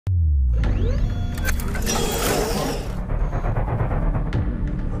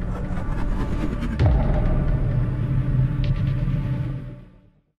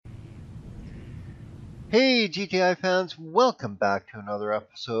Hey GTI fans, welcome back to another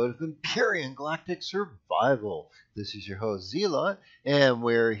episode of Empyrion-Galactic Survival. This is your host Zelot, and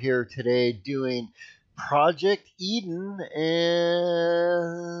we're here today doing Project Eden,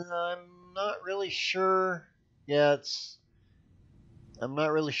 and I'm not really sure. I'm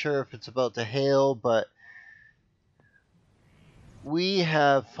not really sure if it's about to hail, but we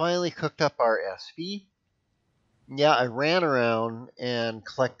have finally cooked up our SV. Yeah, I ran around and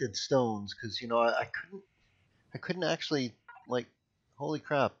collected stones because I couldn't actually, like, holy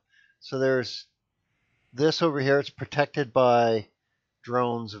crap. So there's this over here. It's protected by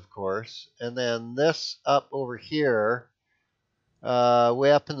drones, of course. And then this up over here,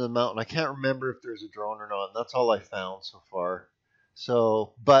 way up in the mountain. I can't remember if there's a drone or not. That's all I found so far.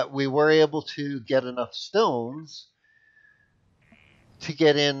 So, but we were able to get enough stones to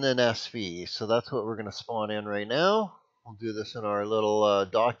get in an SV. So that's what we're going to spawn in right now. We'll do this in our little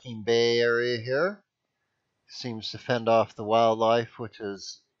docking bay area here. Seems to fend off the wildlife, which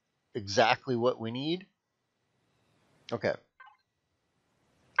is exactly what we need. Okay.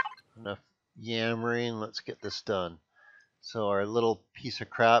 Enough yammering. Let's get this done. So our little piece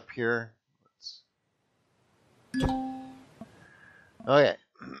of crap here. Okay.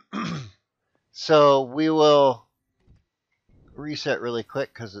 So we will reset really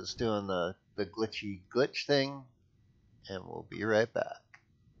quick because it's doing the glitchy glitch thing. And we'll be right back.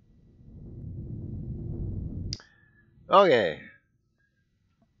 Okay.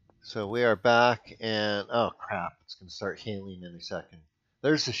 So we are back, and oh crap, it's going to start hailing in a second.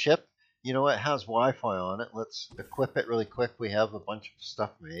 There's the ship. You know what? It has Wi-Fi on it. Let's equip it really quick. We have a bunch of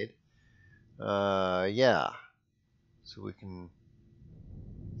stuff made. Yeah. So we can...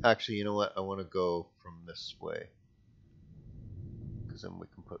 Actually, you know what? I want to go from this way. Because then we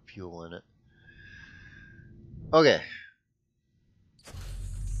can put fuel in it. Okay.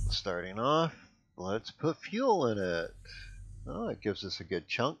 Starting off, let's put fuel in it. Oh, it gives us a good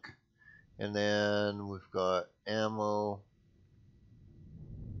chunk. And then we've got ammo.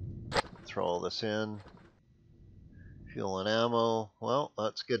 Throw all this in. Fuel and ammo. Well,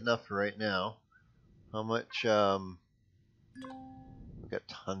 that's good enough for right now. How much? We've got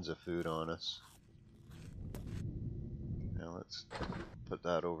tons of food on us. Now let's put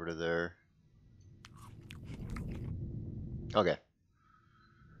that over to there. Okay.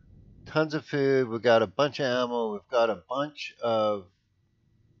 Tons of food. We've got a bunch of ammo. We've got a bunch of...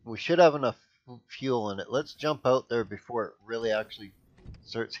 We should have enough fuel in it. Let's jump out there before it really actually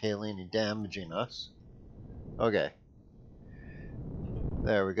starts hailing and damaging us. Okay.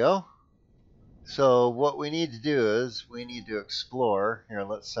 There we go. So what we need to do is we need to explore. Here,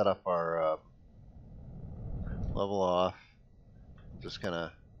 let's set up our level off. I'm just going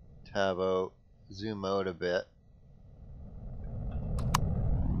to tab out, zoom out a bit.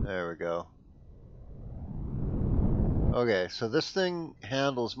 There we go. Okay, so this thing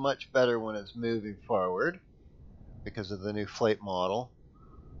handles much better when it's moving forward because of the new flight model.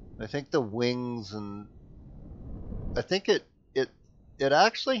 I think the wings and I think it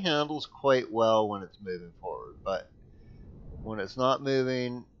actually handles quite well when it's moving forward, but when it's not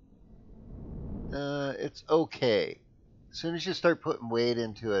moving, it's okay. As soon as you start putting weight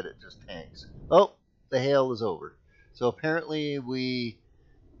into it, it just tanks. Oh, the hail is over. So apparently we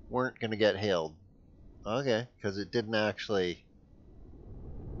weren't going to get hailed. Okay, because it didn't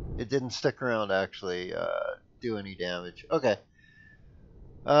stick around to actually do any damage. Okay.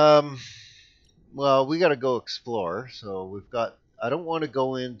 Well, we got to go explore. So we've got... I don't want to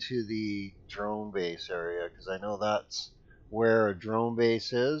go into the drone base area because I know that's where a drone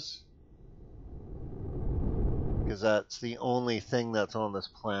base is. Because that's the only thing that's on this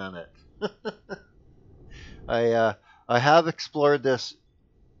planet. I have explored this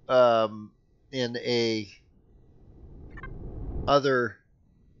in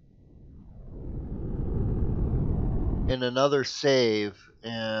another save,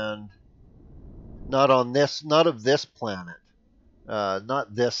 and not of this planet,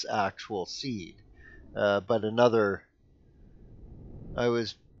 not this actual seed, but another. I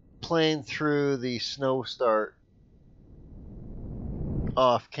was playing through the Snow Start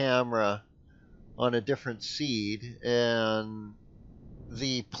off camera on a different seed, and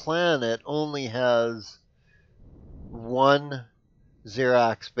the planet only has one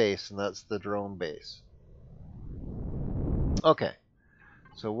Xerax base, and that's the drone base. Okay,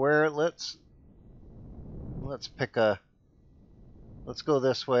 so let's go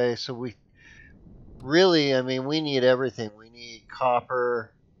this way. So we really, I mean, we need everything. We need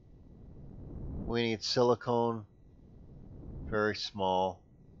copper, we need silicone, very small.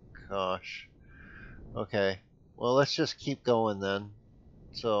 Gosh. Okay, well, let's just keep going then.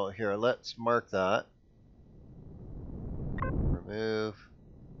 So here, let's mark that. Move.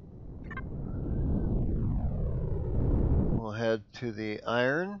 We'll head to the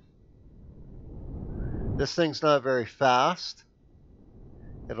iron. This thing's not very fast.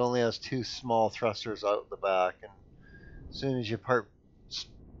 It only has 2 small thrusters out the back, and as soon as you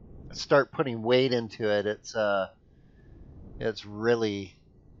start putting weight into it, it's really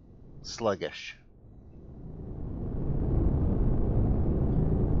sluggish.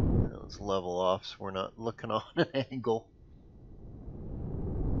 Let's level off so we're not looking on an angle.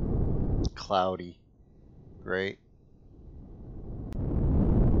 Cloudy. Great.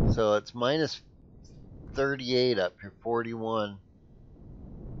 So it's minus 38 up here, 41.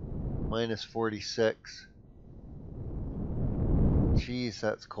 Minus 46. Jeez,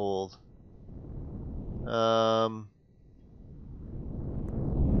 that's cold. You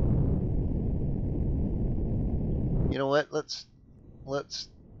know what? Let's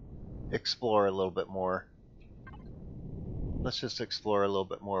explore a little bit more. Let's just explore a little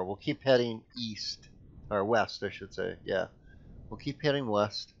bit more. We'll keep heading east, or west, I should say. Yeah, we'll keep heading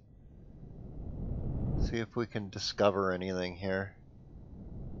west. See if we can discover anything here.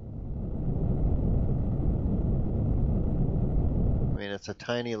 I mean, it's a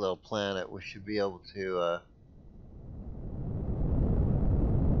tiny little planet. We should be able to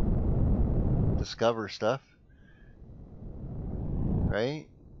discover stuff, right?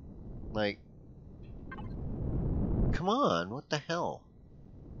 Like, come on, what the hell?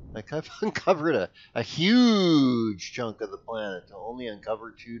 Like, I've uncovered a huge chunk of the planet to only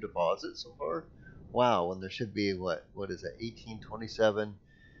uncover 2 deposits so far. Wow, and there should be, what is it, 18, 27,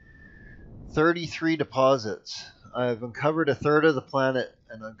 33 deposits. I've uncovered a third of the planet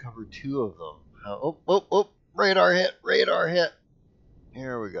and uncovered 2 of them. Oh, radar hit, radar hit.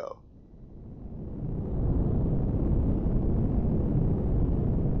 Here we go.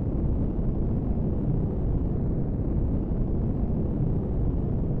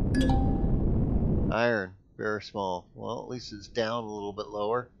 Iron, very small. Well, at least it's down a little bit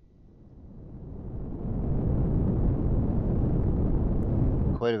lower.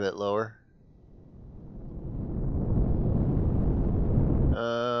 Quite a bit lower.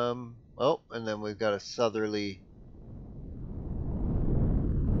 Oh, and then we've got a southerly.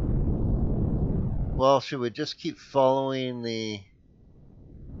 Well, should we just keep following the...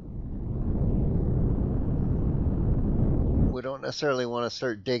 We don't necessarily want to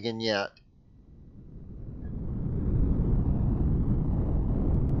start digging yet.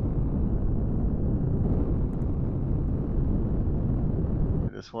 I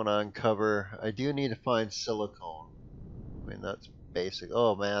just want to uncover... I do need to find silicone. I mean, that's basic.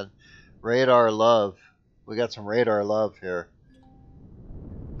 Oh, man. Radar love. We got some radar love here.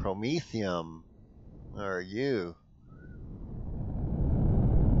 Promethium. Where are you?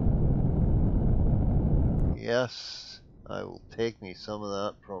 Yes, I will take me some of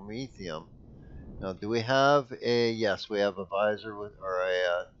that promethium. Now, do we have a... Yes, we have a visor with, or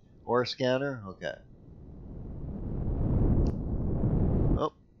a ore scanner. Okay.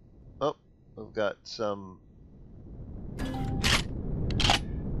 Oh, we've got some...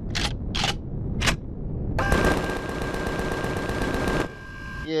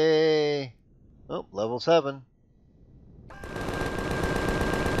 Yay! Oh, level 7.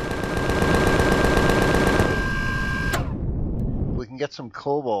 If we can get some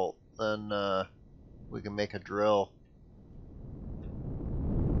cobalt, then we can make a drill.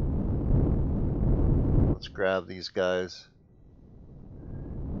 Let's grab these guys.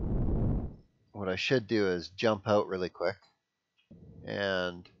 What I should do is jump out really quick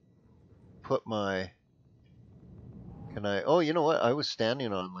and put my... Can I... Oh, you know what? I was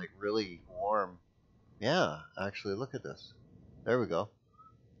standing on like really warm... Yeah, actually, look at this. There we go.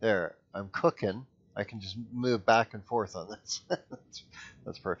 There, I'm cooking. I can just move back and forth on this.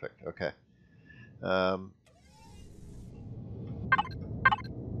 That's perfect. Okay.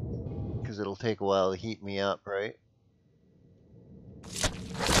 Because it'll take a while to heat me up, right?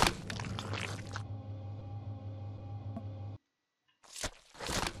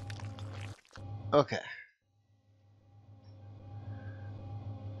 Okay.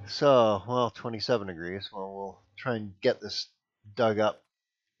 So, well, 27 degrees. Well, we'll try and get this dug up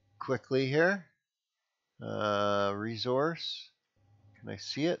quickly here. Resource. Can I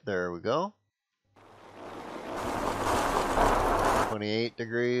see it? There we go. 28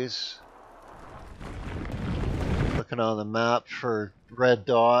 degrees. Looking on the map for red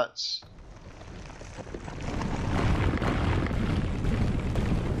dots.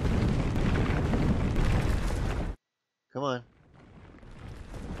 Come on.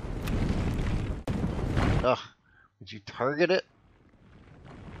 Ugh. Would you target it?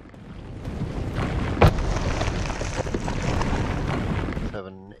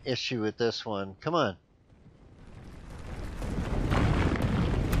 issue with this one. Come on.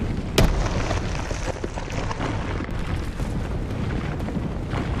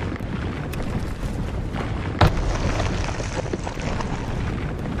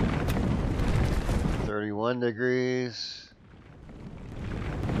 Degrees.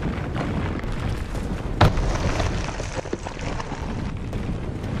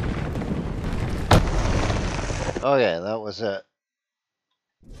 Okay, that was it.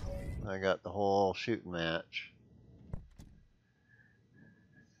 I got the whole shooting match.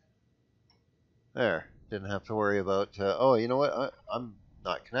 There. Didn't have to worry about, oh, you know what? I'm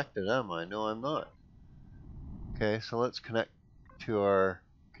not connected, am I? No, I'm not. Okay, so let's connect to our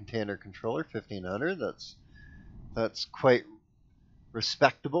container controller, 1500. That's quite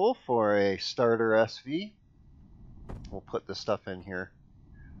respectable for a starter SV. We'll put the stuff in here.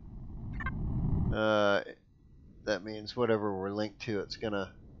 That means whatever we're linked to, it's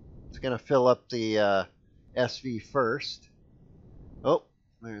gonna fill up the SV first. Oh,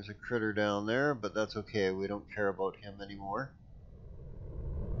 there's a critter down there, but that's okay. We don't care about him anymore.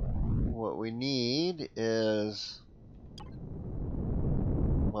 What we need is,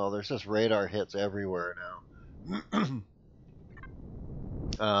 well, there's just radar hits everywhere now.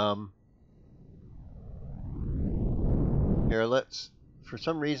 Here, for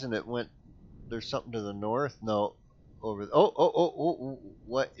some reason it went, there's something to the north. No, over, oh,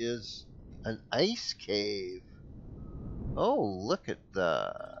 what is an ice cave? Oh, look at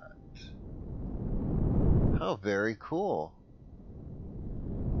that. How very cool.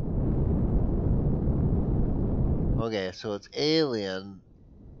 Okay, so it's alien.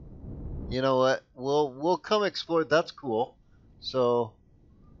 You know what? We'll come explore. That's cool. So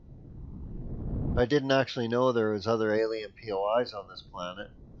I didn't actually know there was other alien POIs on this planet.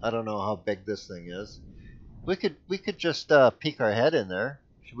 I don't know how big this thing is. We could just peek our head in there.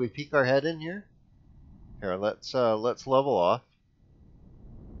 Should we peek our head in here? Here, let's level off.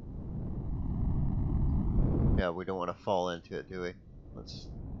 Yeah, we don't want to fall into it, do we?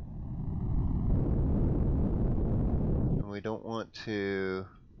 And we don't want to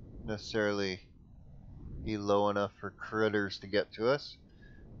necessarily be low enough for critters to get to us.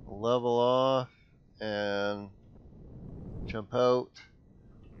 Level off and jump out.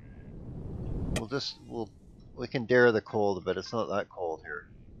 We can dare the cold, but it's not that cold here.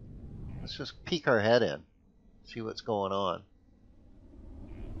 Let's just peek our head in, see what's going on.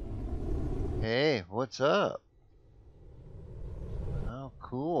 Hey, what's up? How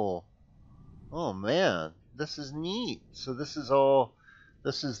cool. Oh man, this is neat. So this is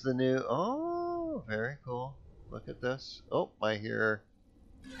the new, oh, very cool. Look at this. Oh, I hear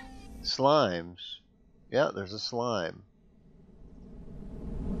slimes. Yeah, there's a slime.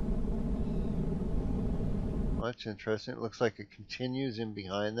 Much interesting. It looks like it continues in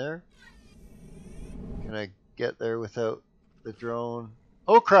behind there. Can I get there without the drone?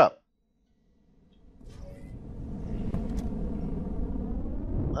 Oh crap!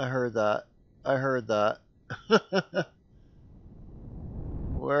 I heard that. I heard that.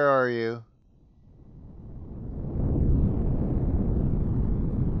 Where are you?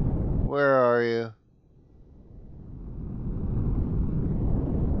 Where are you?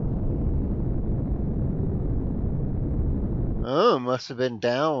 Oh, must have been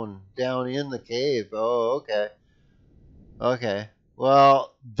down in the cave. Oh, okay. Okay.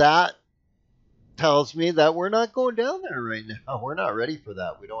 Well, that tells me that we're not going down there right now. We're not ready for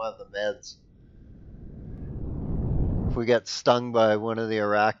that. We don't have the meds. If we get stung by one of the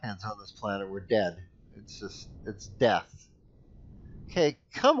arachnids on this planet, we're dead. It's death. Okay,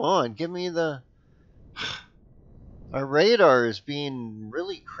 come on, give me the... Our radar is being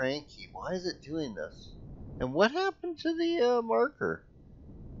really cranky. Why is it doing this? And what happened to the marker?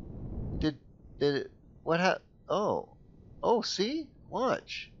 Did it... What happened? Oh, see?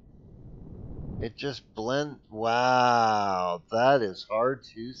 Watch. It just blend. Wow, that is hard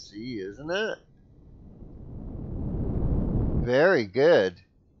to see, isn't it? Very good.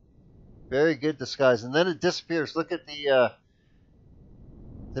 Very good disguise. And then it disappears. Look at the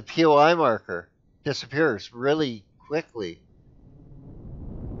POI marker. Disappears really quickly.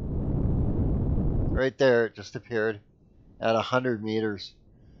 Right there, it just appeared at 100 meters.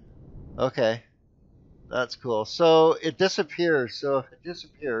 Okay, that's cool. So it disappears. So if it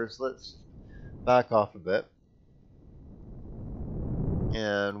disappears, let's back off a bit.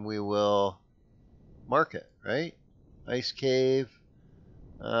 And we will mark it, right? Ice cave.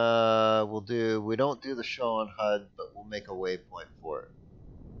 We don't do the show on HUD, but we'll make a waypoint for it.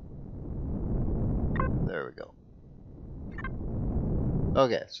 There we go.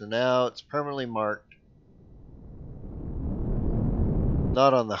 Okay, so now it's permanently marked.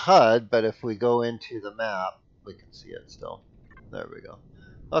 Not on the HUD, but if we go into the map, we can see it still. There we go.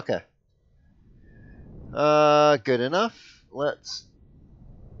 Okay. Good enough.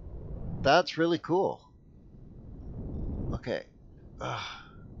 That's really cool. Okay.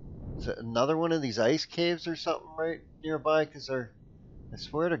 Is it another one of these ice caves or something right nearby? Because I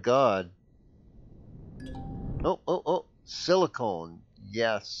swear to God. Oh, silicone.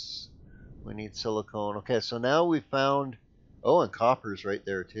 Yes. We need silicone. Okay, so now we found... Oh, and copper's right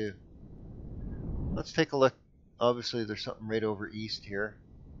there too. Let's take a look. Obviously, there's something right over east here.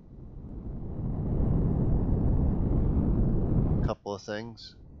 A couple of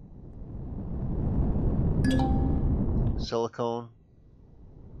things. Silicone.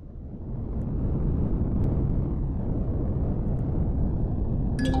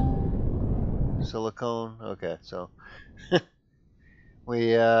 Silicone. Okay, so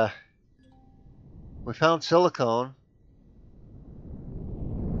we found silicone.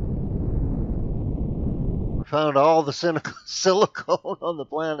 We found all the silicone on the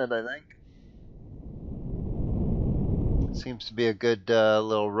planet, I think. Seems to be a good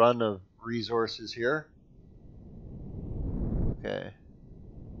little run of resources here. Okay.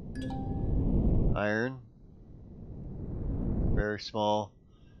 Iron. Very small.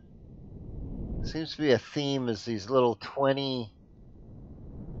 Seems to be a theme is these little 20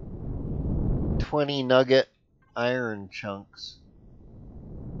 nugget iron chunks.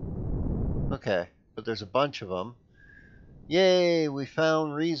 Okay, but there's a bunch of them. Yay, we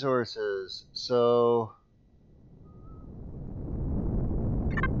found resources. So,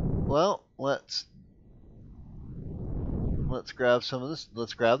 well, let's grab some of this.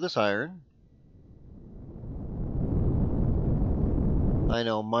 Let's grab this iron. I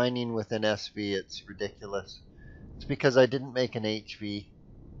know, mining with an SV, it's ridiculous. It's because I didn't make an HV.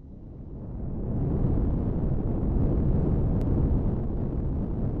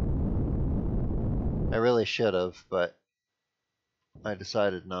 I really should have, but I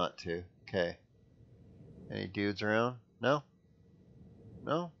decided not to. Okay. Any dudes around? No?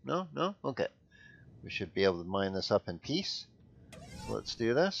 No? No? No? Okay. We should be able to mine this up in peace. So let's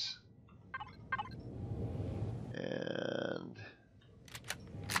do this. And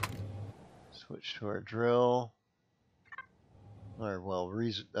switch to our drill. Or, well,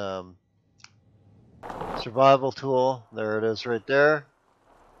 survival tool. There it is right there.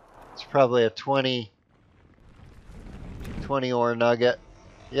 It's probably a 20 ore nugget.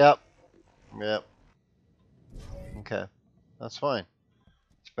 Yep. Okay. That's fine.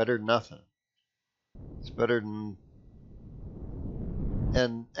 It's better than nothing. It's better than...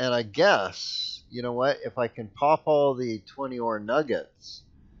 And I guess, you know what? If I can pop all the 20 ore nuggets,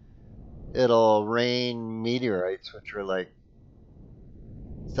 it'll rain meteorites, which are like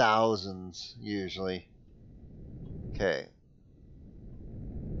thousands usually. Okay.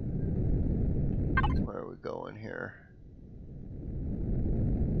 Where are we going here?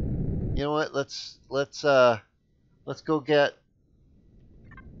 You know what? Let's go get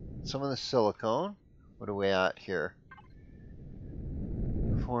some of the silicone. What are we at here?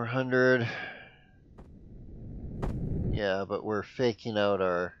 400. Yeah, but we're faking out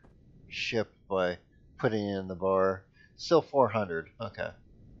our ship by putting it in the bar. Still 400. Okay.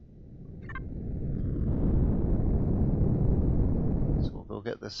 So we'll go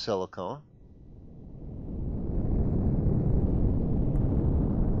get this silicone.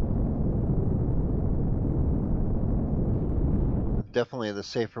 Definitely the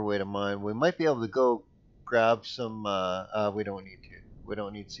safer way to mine. We might be able to go grab some, we don't need to. We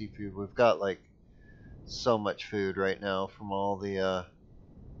don't need seafood. We've got like so much food right now from all the,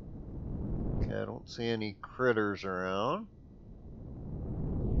 okay, I don't see any critters around.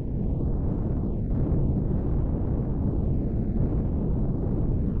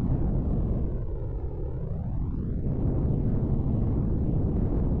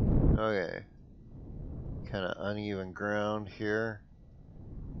 Okay. Kind of uneven ground here.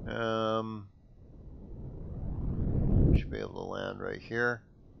 Should be able to land right here.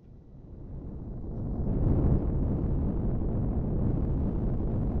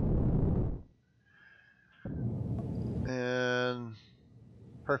 And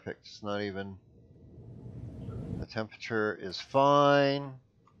perfect. It's not even... The temperature is fine.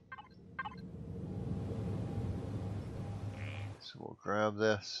 So we'll grab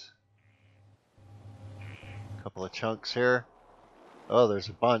this. A couple of chunks here. Oh, there's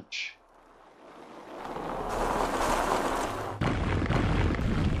a bunch.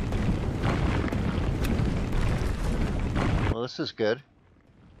 Well, this is good.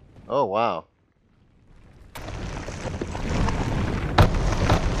 Oh, wow.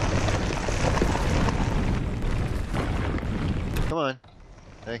 Come on.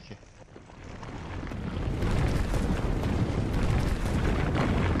 Thank you.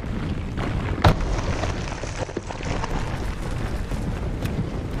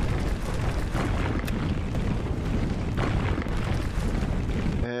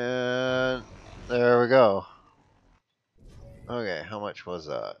 And there we go. Okay, how much was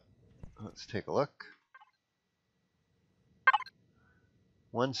that? Let's take a look.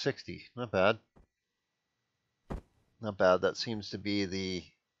 160. Not bad. Not bad. That seems to be the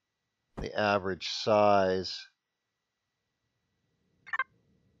average size.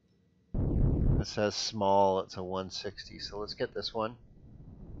 It says small. It's a 160. So let's get this one.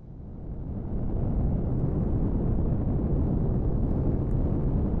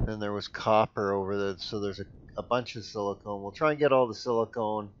 Then there was copper over there. So there's a bunch of silicone. We'll try and get all the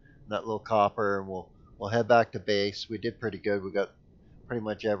silicone, that little copper, and we'll head back to base. We did pretty good. We got pretty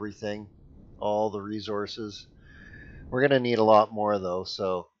much everything, all the resources. We're gonna need a lot more though.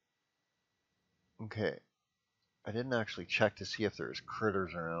 So okay, I didn't actually check to see if there's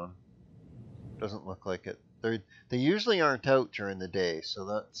critters around. Doesn't look like it. They usually aren't out during the day, so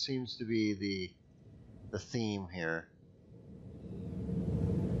that seems to be the theme here.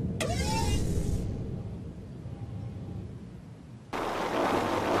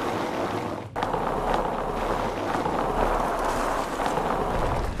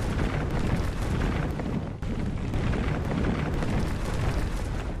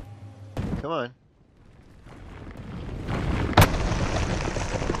 Come on.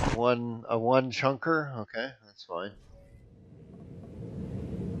 A one chunker? Okay, that's fine.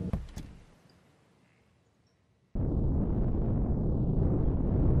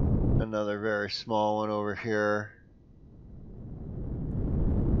 Another very small one over here.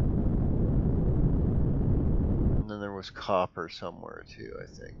 And then there was copper somewhere too, I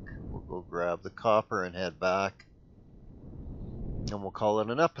think. We'll go grab the copper and head back. And we'll call it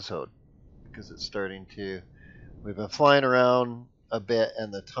an episode, because it's starting to... We've been flying around a bit,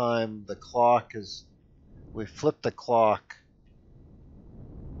 and the clock is... We flipped the clock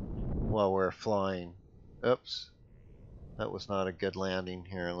while we're flying. Oops. That was not a good landing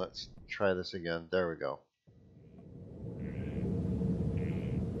here. Let's try this again. There we go.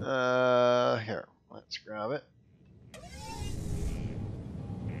 Here. Let's grab it.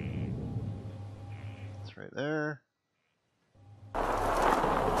 It's right there.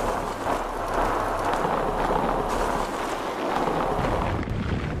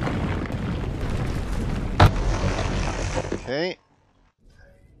 Okay.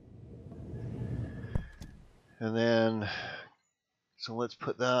 And then, so let's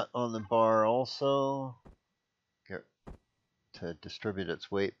put that on the bar also. Get to distribute its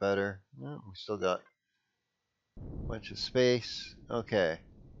weight better. Oh, we still got a bunch of space. Okay.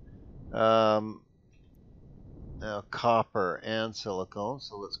 Now copper and silicone,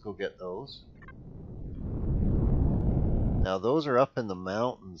 so let's go get those. Now those are up in the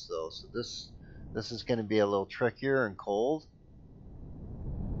mountains though, so this is going to be a little trickier and cold.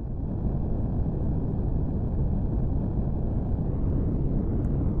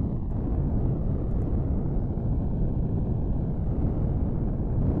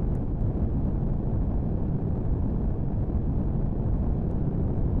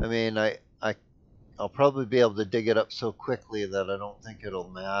 I mean, I'll probably be able to dig it up so quickly that I don't think it'll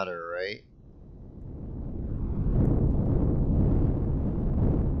matter, right?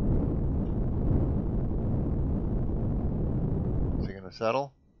 Is it gonna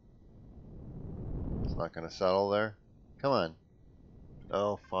settle? It's not gonna settle there. Come on.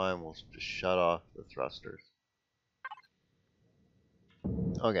 Oh, fine. We'll just shut off the thrusters.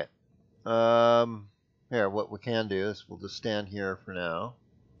 Okay. Here, what we can do is we'll just stand here for now.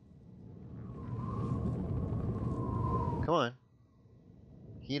 Come on.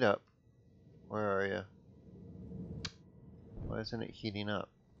 Heat up. Where are you? Why isn't it heating up?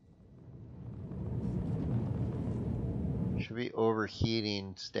 Should be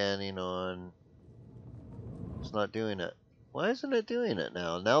overheating standing on... It's not doing it. Why isn't it doing it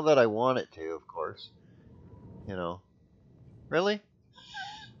now? Now that I want it to, of course. You know. Really?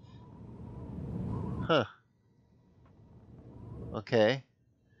 Huh. Okay.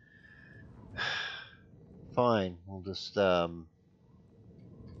 Fine. We'll just throw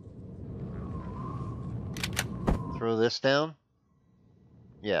this down.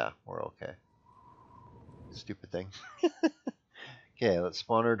 Yeah, we're okay. Stupid thing. Okay, let's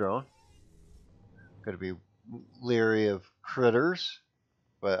spawn our drone. Gotta be leery of critters,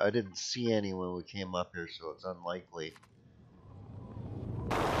 but I didn't see any when we came up here, so it's unlikely.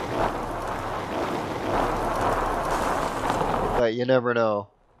 But you never know.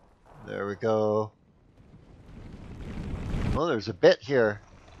 There we go. Oh, there's a bit here.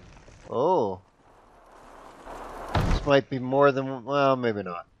 Oh, this might be more than, well, maybe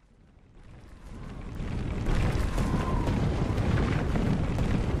not.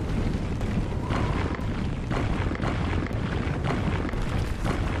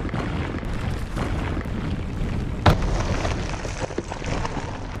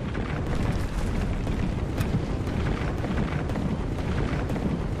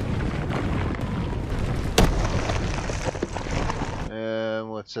 And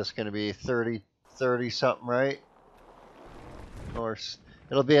what's this going to be? 30 something, right? Or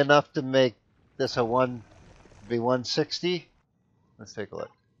it'll be enough to make this a be 160. Let's take a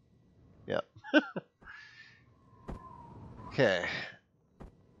look. Yep. Okay.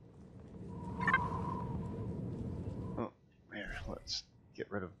 Oh, here, let's get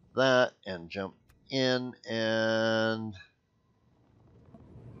rid of that and jump in and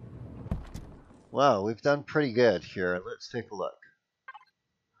wow, we've done pretty good here. Let's take a look.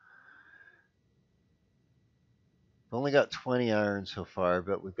 We've only got 20 iron so far,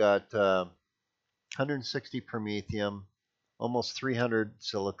 but we've got 160 promethium, almost 300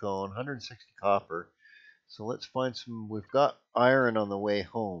 silicone, 160 copper. So let's find some. We've got iron on the way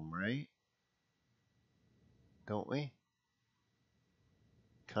home, right? Don't we?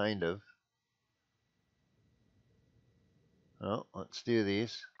 Kind of. Oh, let's do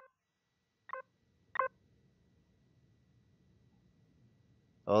these.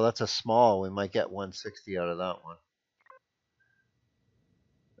 Oh, that's a small. We might get 160 out of that one.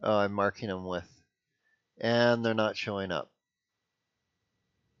 Oh, I'm marking them with. And they're not showing up.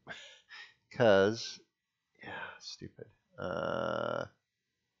 Because, yeah, stupid. Come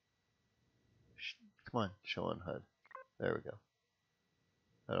on, show on HUD. There we go.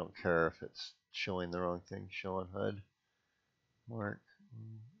 I don't care if it's showing the wrong thing. Show on HUD. Mark.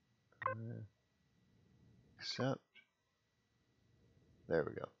 Accept. There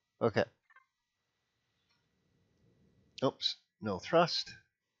we go. Okay. Oops. No thrust.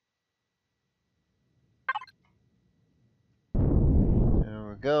 There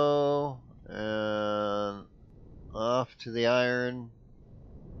we go. And off to the iron.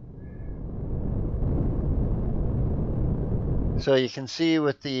 So you can see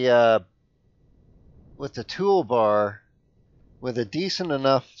with the toolbar, with a decent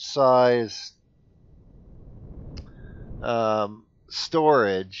enough size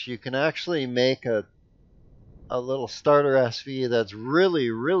storage, you can actually make a little starter SV that's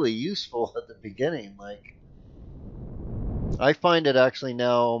really, really useful at the beginning. Like, I find it actually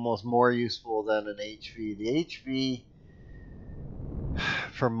now almost more useful than an HV. The HV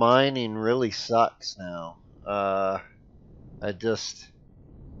for mining really sucks now.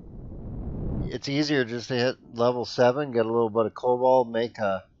 It's easier just to hit level 7, get a little bit of cobalt, make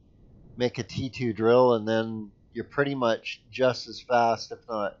a T2 drill, and then you're pretty much just as fast, if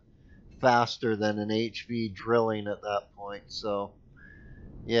not faster, than an HV drilling at that point. So,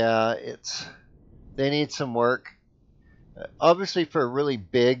 yeah, they need some work. Obviously, for really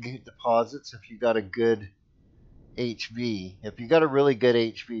big deposits, if you got a good HV, if you got a really good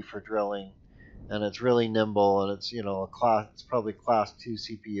HV for drilling, and it's really nimble, and it's it's probably class 2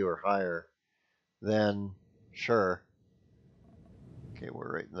 CPU or higher, then sure. Okay,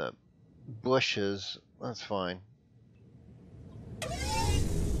 we're right in the bushes. That's fine.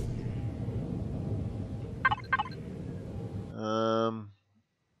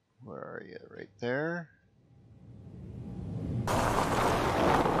 Where are you? Right there.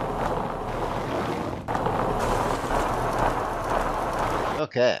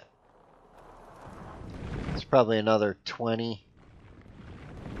 Okay. It's probably another 20.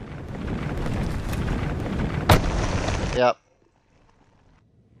 Yep.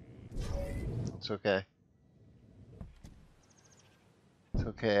 It's okay. It's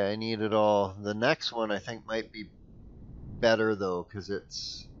okay. I need it all. The next one I think might be better though, because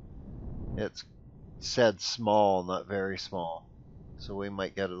it's said small, not very small. So we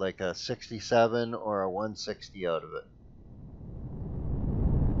might get like a 67 or a 160 out of it.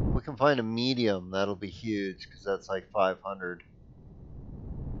 If we can find a medium, that'll be huge, because that's like 500.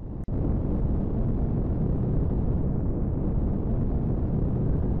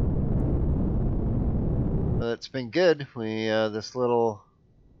 But it's been good. We this little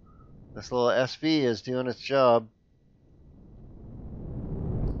SV is doing its job.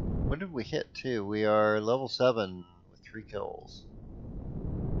 What did we hit too? We are level 7 with 3 kills.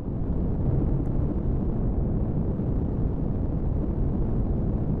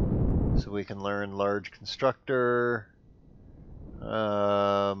 So we can learn large constructor. We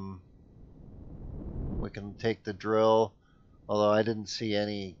can take the drill, although I didn't see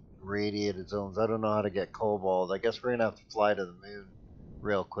any radiated zones. I don't know how to get cobalt. I guess we're gonna have to fly to the moon.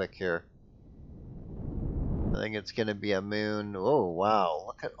 real quick here. I think it's going to be a moon. Oh, wow.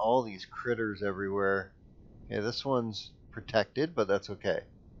 Look at all these critters everywhere. Okay, this one's protected, but that's okay.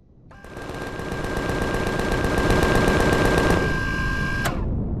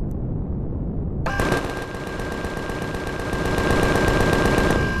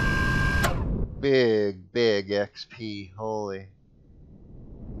 Big XP. Holy.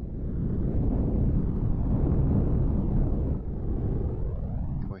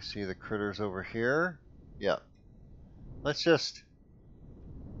 Can we see the critters over here? Yeah. Let's just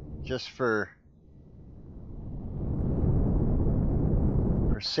for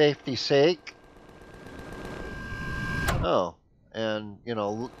safety's sake. Oh, and you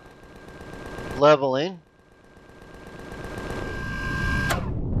know, leveling.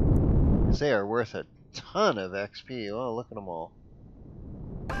 Because they are worth a ton of XP. Oh, look at them all.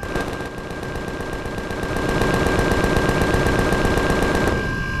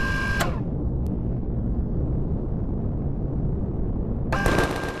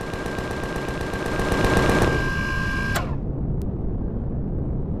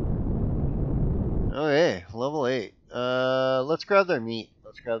 Okay, level 8. Let's grab their meat.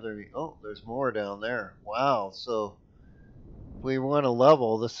 Let's grab their meat. Oh, there's more down there. Wow. So if we want to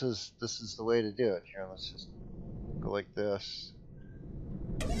level, this is the way to do it. Here, let's just go like this.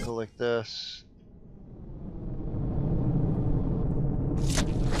 Go like this.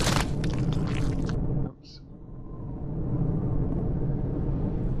 Oops.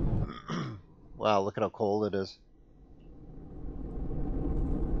 Wow, look at how cold it is.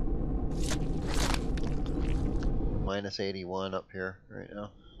 Minus 81 up here right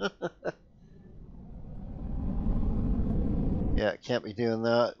now. Yeah, can't be doing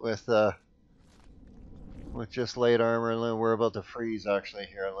that with just light armor. And we're about to freeze actually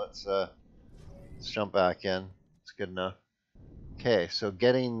here. Let's jump back in. It's good enough. Okay, so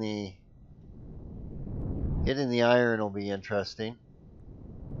getting the iron will be interesting.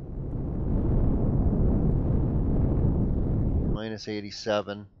 Minus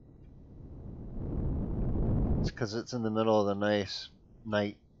 87. It's because it's in the middle of the night.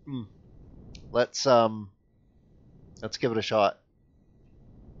 Let's give it a shot.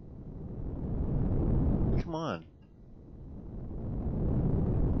 Come on.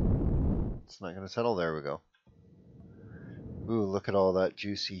 It's not gonna settle. There we go. Ooh, look at all that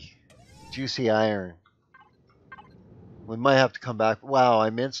juicy iron. We might have to come back. Wow,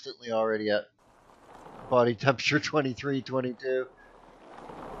 I'm instantly already at body temperature 23, 22.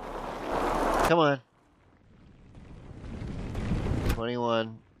 Come on.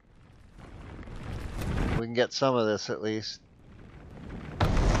 21. We can get some of this at least.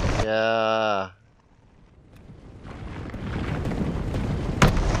 Yeah.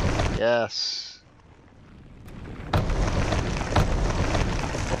 Yes.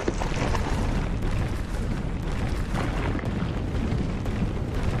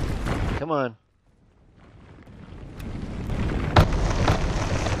 Come on.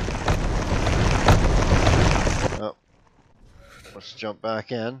 Oh. Let's jump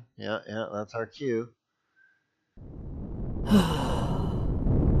back in. Yeah, that's our cue.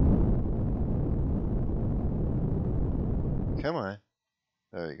 Come on.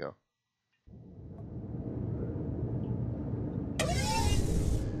 There you go.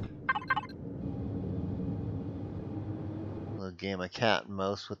 A little game of cat and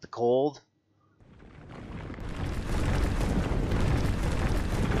mouse with the cold.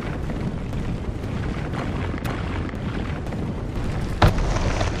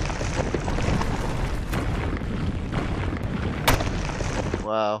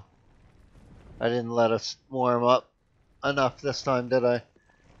 Wow. I didn't let us warm up enough this time, did I?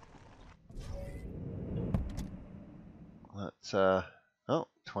 Let's, oh,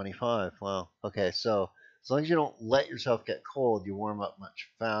 25. Wow. Okay, so as long as you don't let yourself get cold, you warm up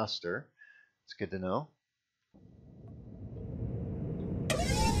much faster. It's good to know.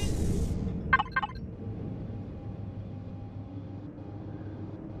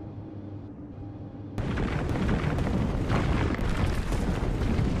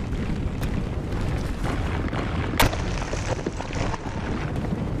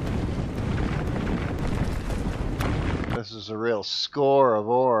 This is a real score of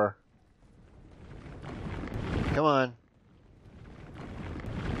ore. Come on.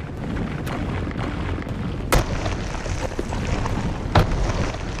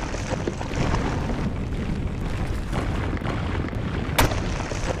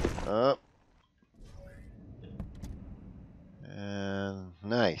 Up. And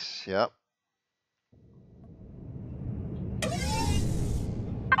nice. Yep.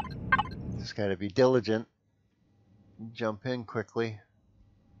 Just got to be diligent. Jump in quickly.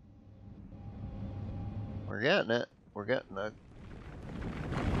 We're getting it. We're getting it.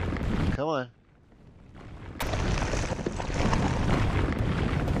 Come on.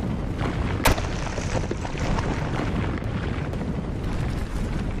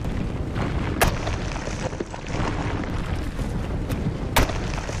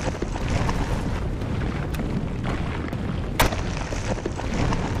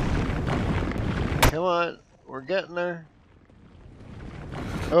 Come on. We're getting there.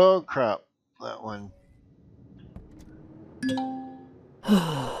 Oh, crap. That one.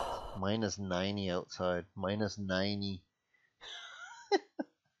 Minus 90 outside. Minus 90.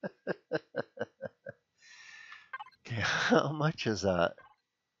 Okay, how much is that?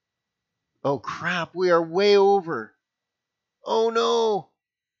 Oh, crap. We are way over. Oh, no.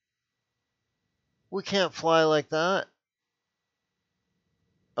 We can't fly like that.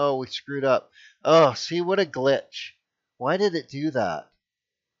 Oh, we screwed up. Oh, see, what a glitch. Why did it do that?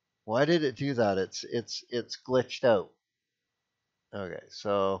 Why did it do that? It's glitched out. Okay,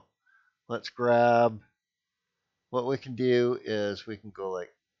 so let's grab, what we can do is we can go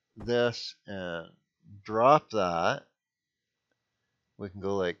like this and drop that. We can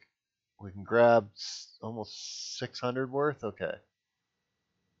go like, we can grab almost 600 worth. Okay.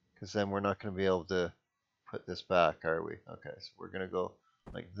 Because then we're not going to be able to put this back, are we? Okay, so we're going to go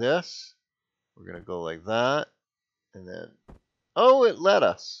like this. We're going to go like that. And then, oh, it let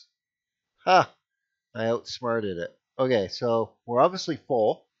us. Ha! I outsmarted it. Okay, so we're obviously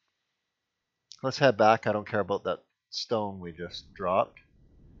full. Let's head back. I don't care about that stone we just dropped.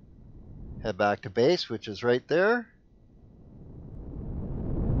 Head back to base, which is right there.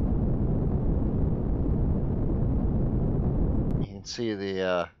 You can see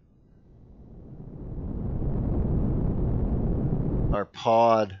the our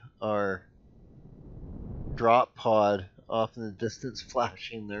pod, our drop pod off in the distance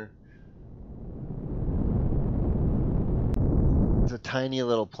flashing there. It's a tiny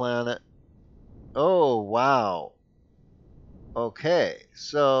little planet. Oh, wow. Okay,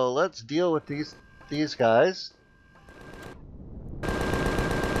 so let's deal with these guys.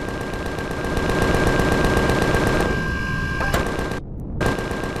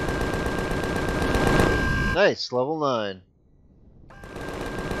 Nice, level 9.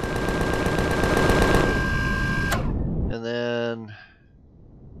 And then,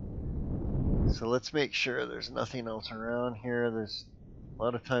 so let's make sure there's nothing else around here. There's a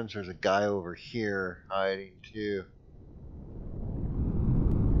lot of times there's a guy over here hiding too.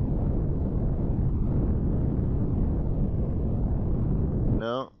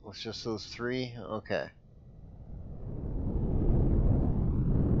 No, it's just those 3. Okay.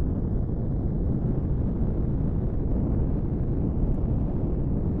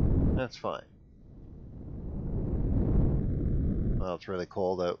 That's fine. Well, it's really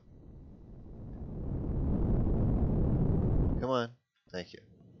cold out. Come on. Thank you.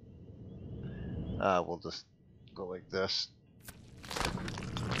 We'll just go like this.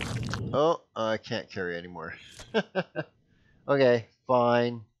 Oh, I can't carry anymore. Okay,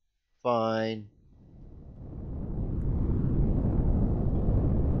 fine. Fine.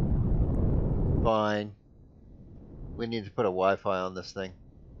 Fine. We need to put a Wi-Fi on this thing.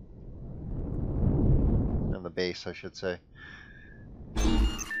 On the base, I should say.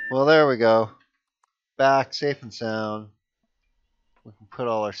 Well, there we go. Back, safe and sound. We can put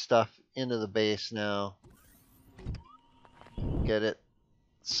all our stuff into the base now. Get it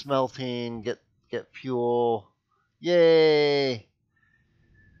smelting, get fuel. Yay!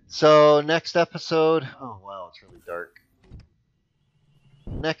 So next episode, oh wow, it's really dark.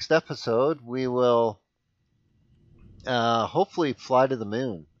 Next episode, we will hopefully fly to the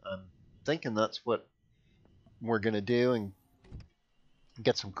moon. I'm thinking that's what we're going to do and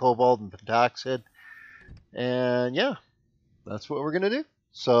get some cobalt and pentaxid. And yeah, that's what we're going to do.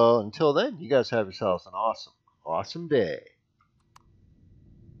 So until then, you guys have yourselves an awesome, awesome day.